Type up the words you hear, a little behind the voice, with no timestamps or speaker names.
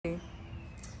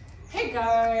Hey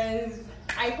guys,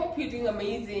 I hope you're doing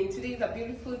amazing. Today is a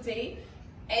beautiful day,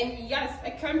 and yes, I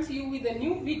come to you with a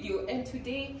new video. And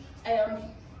today I am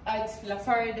at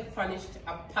Lefad Furnished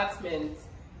apartment.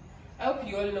 I hope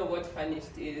you all know what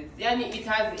Furnished is. Yani, it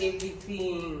has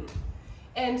everything.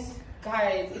 And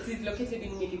guys, it is located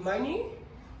in Milimani.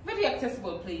 Very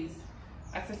accessible place.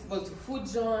 Accessible to food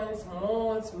joints,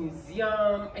 malls,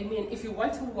 museum. I mean, if you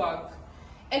want to work,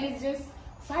 and it's just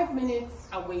 5 minutes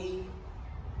away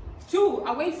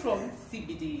from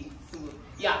CBD. So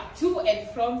yeah, to and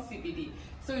from CBD.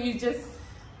 So you just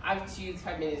have to use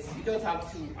 5 minutes. You don't have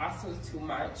to hustle too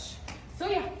much. So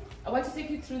yeah, I want to take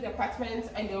you through the apartment,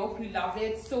 and I hope you love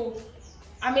it. So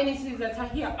amenities that are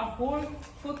here, a whole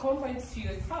full compound to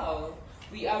yourself.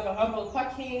 We have a humble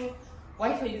parking,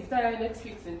 Wi-Fi is there,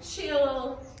 Netflix and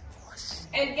chill.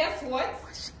 And guess what?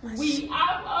 We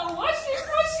have a washing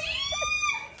machine.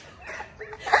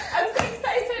 I'm so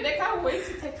excited. I can't wait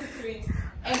to take you through it.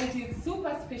 And it is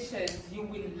super spacious. You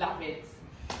will love it.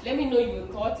 Let me know your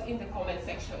thoughts in the comment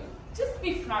section. Just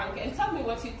be frank and tell me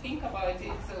what you think about it.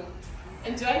 So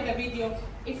enjoy the video.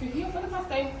 If you're here for the first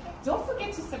time, don't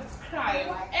forget to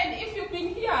subscribe. And if you've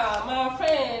been here, my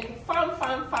friend,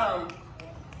 fam,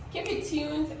 keep it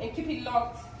tuned and keep it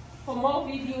locked for more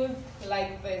videos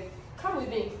like this. Come with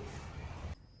me.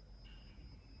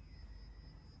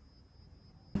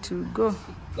 To go.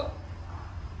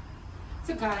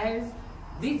 So guys,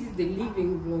 this is the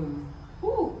living room.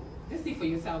 Ooh, just see for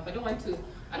yourself. I don't want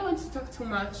to talk too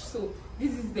much. So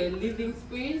this is the living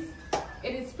space.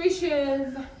 It is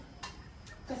spacious.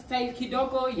 The style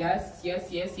kidogo. Yes.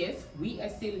 We are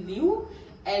still new,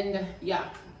 and yeah,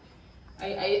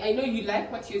 I know you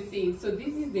like what you're seeing. So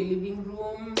this is the living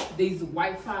room. There's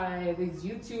Wi-Fi, there's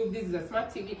YouTube, this is a smart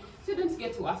TV. So you don't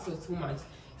get to hustle too much.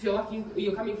 If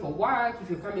you're coming for work, if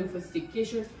you're coming for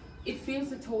staycation, it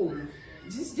feels at home.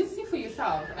 Just see for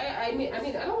yourself. I mean, I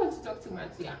don't want to talk too much.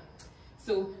 Yeah.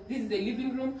 So this is the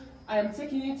living room. I am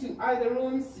taking you to other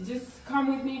rooms. Just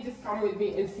come with me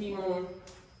and see more.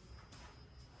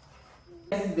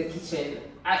 This is the kitchen.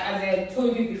 As I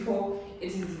told you before,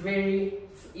 it is very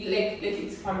like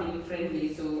it's family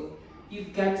friendly. So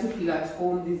you've got to feel at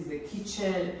home. This is the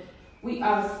kitchen. We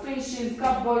have spacious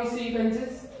cupboards, so you can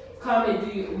just come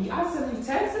and do. We have some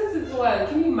utensils as well.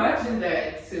 Can you imagine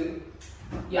that? So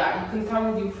yeah, you can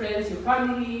come with your friends, your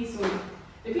family. So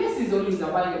the place is always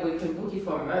available. You can book it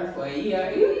for a month, for a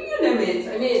year. You name it.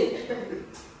 I mean,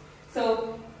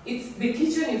 so the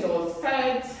kitchen is all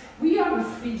set. We have a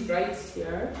fridge right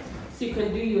here, so you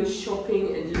can do your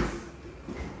shopping and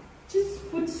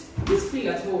just feel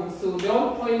at home. So the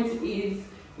whole point is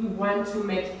we want to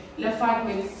make Lefad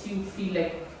makes you feel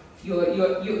like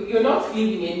you're not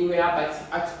living anywhere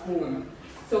but at home.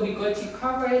 So we got you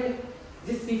covered.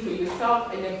 Just see for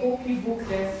yourself, and I hope you book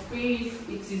the space.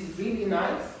 It is really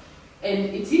nice, and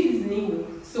it is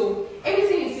new. So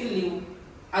everything is still new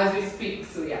as we speak.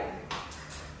 So yeah.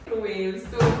 So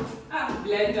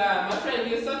blender, my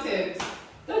friend, you're sorted.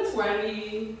 Don't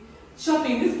worry.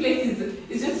 Shopping, this place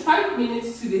is just 5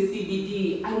 minutes to the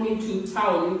CBD. I mean, to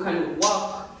town. You can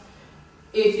walk.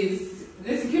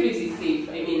 The security is safe.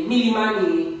 I mean,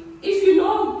 Milimani. If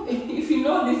you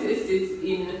know this estate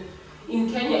in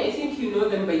Kenya, I think you know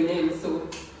them by name. So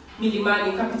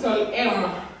Milimani, capital M.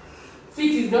 So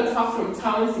it is not far from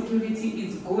town. Security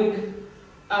is good.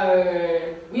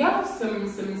 We have some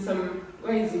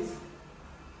where is it?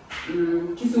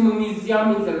 Kisumu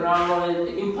Museum is around,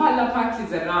 Impala Park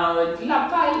is around,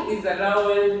 Lefad is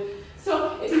around.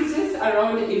 So it is just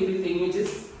around everything. You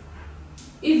just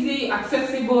easy,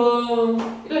 accessible.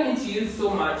 You don't need to use so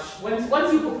much.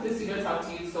 Once you book this, you don't have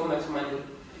to use so much money.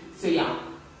 So yeah,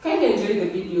 kind of enjoy the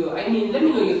video. I mean, let me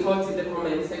know your thoughts in the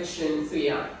comment section. So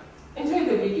yeah, enjoy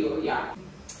the video. Yeah.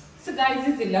 So guys,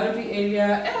 this is the laundry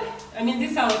area. I mean,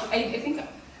 this house, I think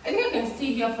I can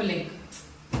stay here for like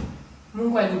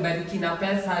Mungu anibariki na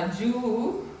pesa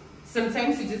juu.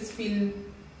 Sometimes you just feel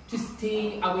to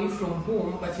stay away from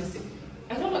home, but you say,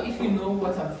 I don't know if you know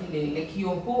what I'm feeling. Like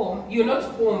you're home, you're not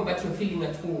home, but you're feeling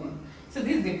at home. So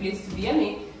this is the place to be. I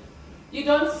mean, you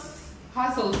don't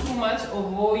hustle too much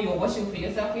over you're washing for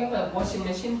yourself. We have a washing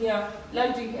machine here,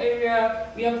 laundry area,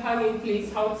 we have hanging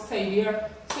place outside here.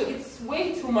 So it's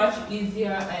way too much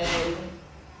easier, and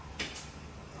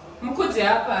mkuje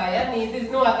hapa, yani there's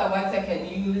no other words I can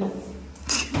use.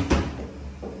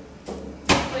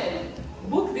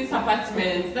 Book this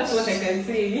apartment, that's what I can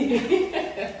say.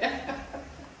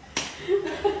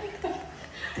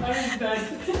 What is that?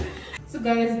 So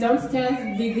guys,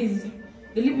 downstairs,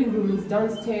 the living room is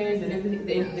downstairs, and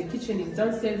everything, the kitchen is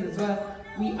downstairs as well.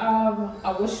 We have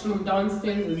a washroom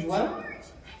downstairs as well.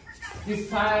 This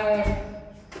side.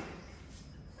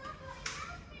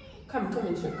 Come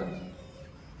and check. Come.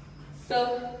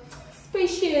 So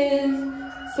spacious.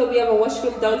 So we have a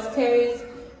washroom downstairs.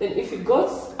 Then if you go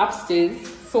upstairs,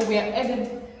 so we are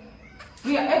added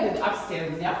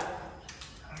upstairs, yeah?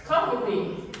 Come with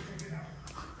me.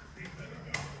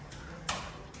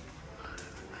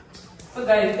 So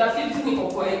guys, that's it to me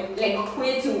like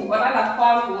way to another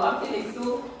farm. I'm feeling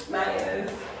so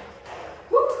nice.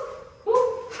 Woo, woo,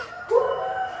 woo.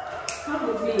 Come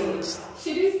with me.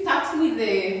 Should we start with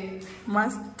the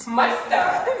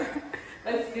mustard?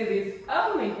 Let's do this.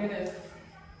 Oh my goodness.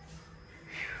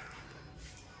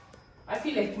 I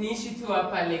feel like Nishi to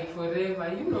up like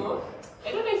forever, you know.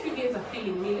 I don't know if you guys are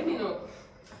feeling me. Let me know.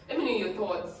 Let me know your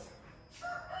thoughts.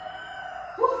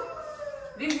 Whew.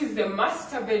 This is the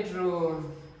master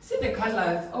bedroom. See the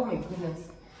colors. Oh my goodness.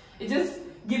 It just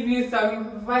gives you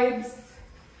some vibes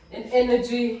and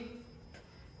energy.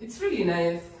 It's really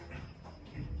nice.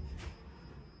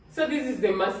 So this is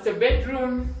the master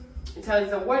bedroom. It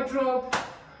has a wardrobe.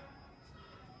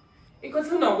 It got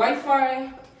on a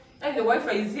Wi-Fi. And the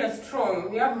Wi-Fi is here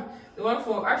strong. We have the one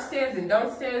for upstairs and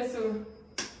downstairs, so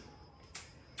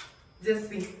just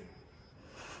see.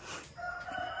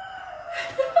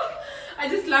 I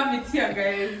just love it here,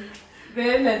 guys. The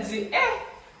energy.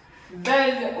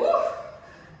 Then, ooh,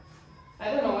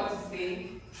 I don't know what to say.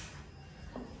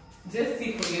 Just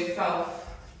see for yourself.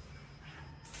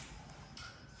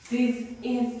 This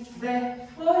is the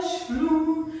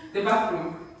washroom. The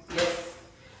bathroom. Yes,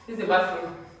 this is the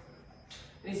bathroom.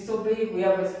 It's so big. We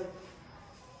have a,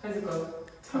 how's it called?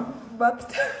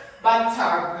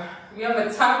 Bathtub. We have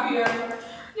a tub here.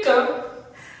 You know,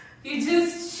 you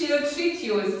just treat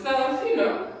yourself, you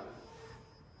know.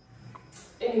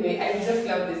 Anyway, I just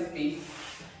love this space.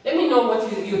 Let me know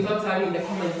what your thoughts are in the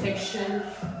comment section.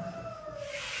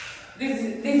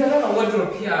 There's another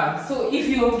wardrobe here. So if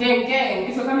you're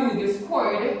if you're coming with your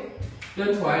squad,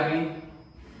 don't worry.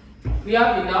 We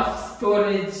have enough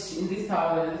storage in this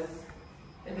house.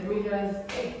 And the mirrors,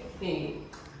 hey,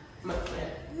 my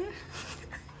friend.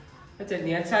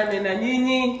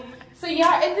 So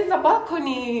yeah, and there's a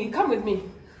balcony. Come with me.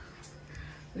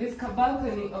 This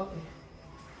balcony, okay.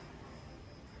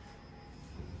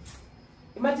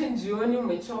 Imagine June,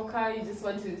 umechoka, you just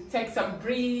want to take some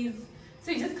breeze.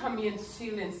 So you just come here and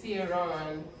chill and see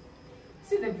around.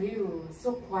 See the view, it's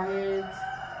so quiet.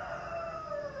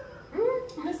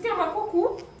 Unasikia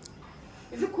makuku?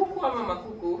 Is it kuku or mama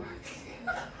kuku?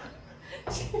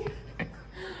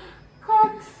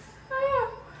 Cocks.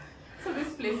 So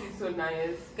this place is so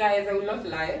nice. Guys, I will not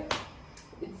lie.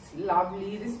 It's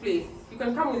lovely, this place. You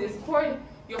can come with your squad,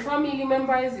 your family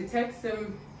members, you take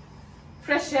some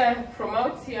fresh air from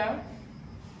out here.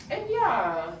 And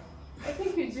yeah, I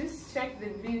think you just check the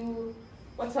view.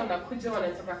 What's on Nakuja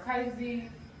and Tabakazi.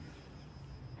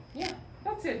 Yeah,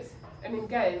 that's it. I mean,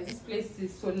 guys, this place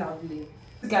is so lovely.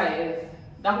 Guys,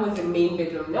 that was the main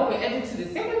bedroom. Now we're headed to the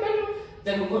second bedroom,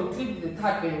 then we're going to treat the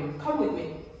third bedroom. Come with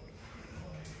me.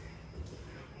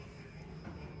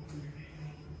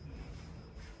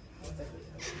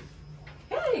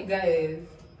 Hey guys,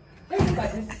 look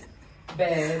at this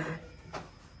bed.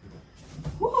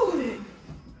 Woo.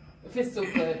 It feels so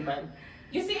good, man.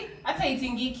 You see, after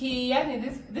eating geeky, yani,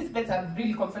 this beds are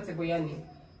really comfortable, yani.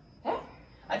 Huh?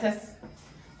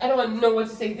 I don't know what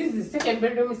to say. This is the second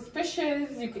bedroom. It's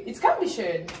spacious. It can be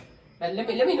shared. But let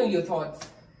me know your thoughts.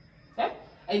 Huh?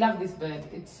 I love this bed.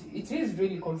 It is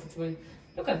really comfortable.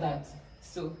 Look at that.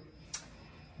 So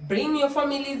bring your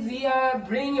families here.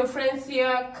 Bring your friends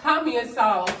here. Calm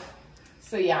yourself.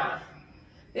 So yeah,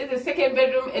 this is the second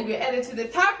bedroom, and we're headed to the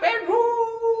third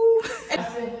bedroom.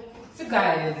 So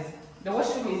guys, the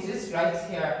washroom is just right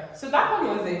here. So that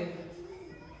one was a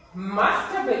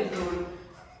master bedroom.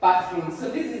 Bathroom.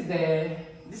 So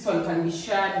this one can be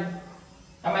shared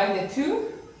among the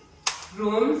two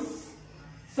rooms.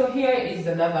 So here is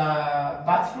another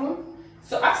bathroom.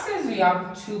 So upstairs we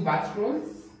have two bathrooms.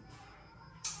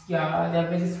 Yeah, they're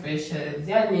very spacious.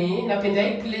 Yani,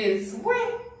 napenda place.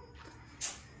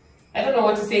 I don't know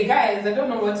what to say, guys. I don't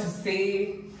know what to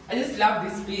say. I just love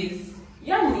this place.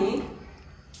 Yani,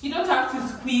 you don't have to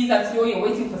squeeze as though you're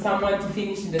waiting for someone to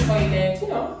finish in the toilet, you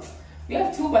know. We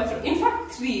have two bathrooms, in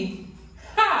fact 3.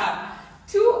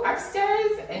 Two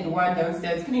upstairs and one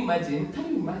downstairs. Can you imagine? Can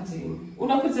you imagine?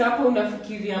 Unakuja hapo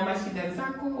unafikiria mashida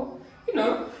zako, you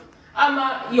know,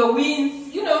 your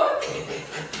wins, you know.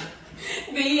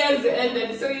 The years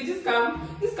ended, so you just come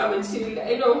and chill.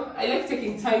 I know I like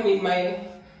taking time in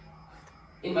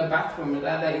my bathroom,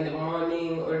 rather in the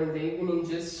morning or in the evening,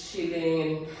 just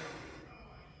chilling.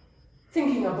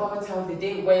 thinking about how the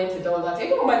day went and all that. I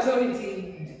know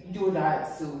majority do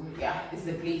that, so yeah, it's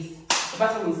the place. The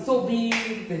bathroom is so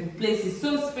big, the place is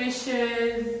so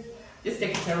spacious. Just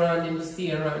take it around and you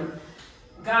see around.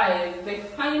 Guys, the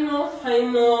final,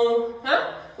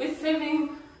 we're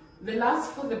saving the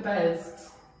last for the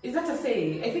best. Is that a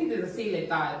say? I think there's a say like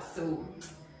that. So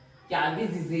yeah,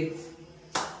 this is it.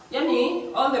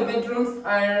 Yani, all the bedrooms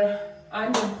are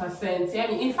 100%.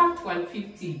 Yani, in fact,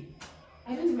 150.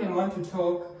 I don't even want to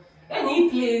talk. Any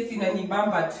place in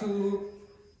Anibamba too,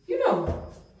 you know.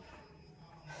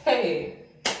 Hey,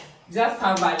 just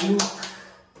have a look.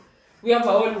 We have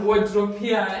our own wardrobe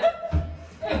here.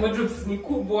 Hey, wardrobes ni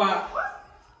kubwa.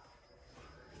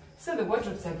 So the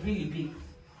wardrobes are really big.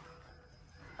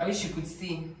 I wish you could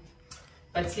see.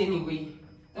 But anyway,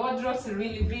 the wardrobes are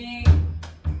really big.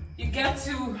 You get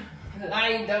to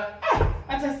line up.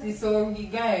 What is this song, you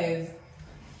guys?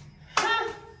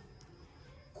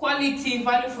 Quality,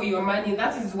 value for your money.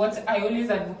 That is what I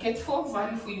always advocate for.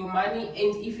 Value for your money.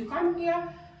 And if you come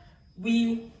here,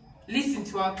 we listen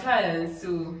to our clients.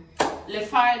 So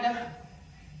Lefad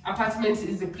apartment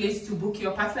is the place to book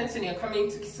your apartment when you're coming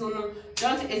to Kisumu.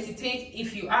 Don't hesitate.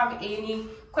 If you have any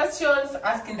questions,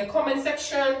 ask in the comment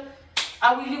section.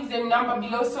 I will leave the number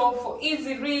below, so for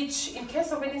easy reach, in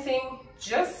case of anything,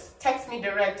 just text me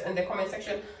direct in the comment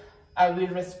section. I will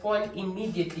respond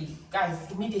immediately, guys,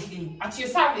 immediately at your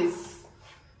service.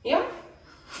 Yeah,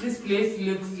 this place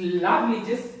looks lovely.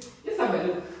 Just have a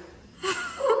look.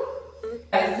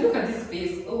 Guys, look at this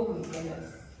space. Oh my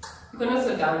goodness. You can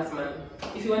also dance, man.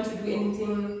 If you want to do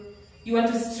anything, you want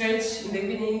to stretch in the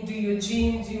evening, do your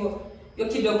gym, do your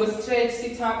kidogo stretch,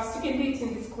 sit-ups, you can do it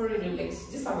in this corridor. Like,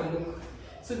 just have a look.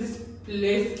 So this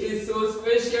place is so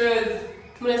spacious.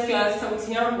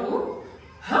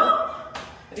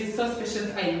 It is so special.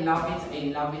 I love it. I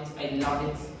love it. I love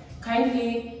it.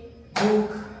 Kindly book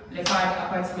Lefad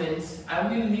apartments. I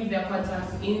will leave their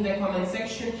contacts in the comment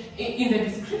section, in the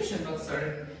description box.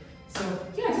 Sorry. So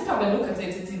yeah, just have a look at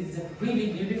it. It is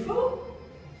really beautiful,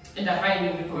 and I highly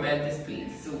recommend this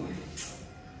place. So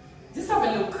just have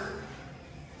a look.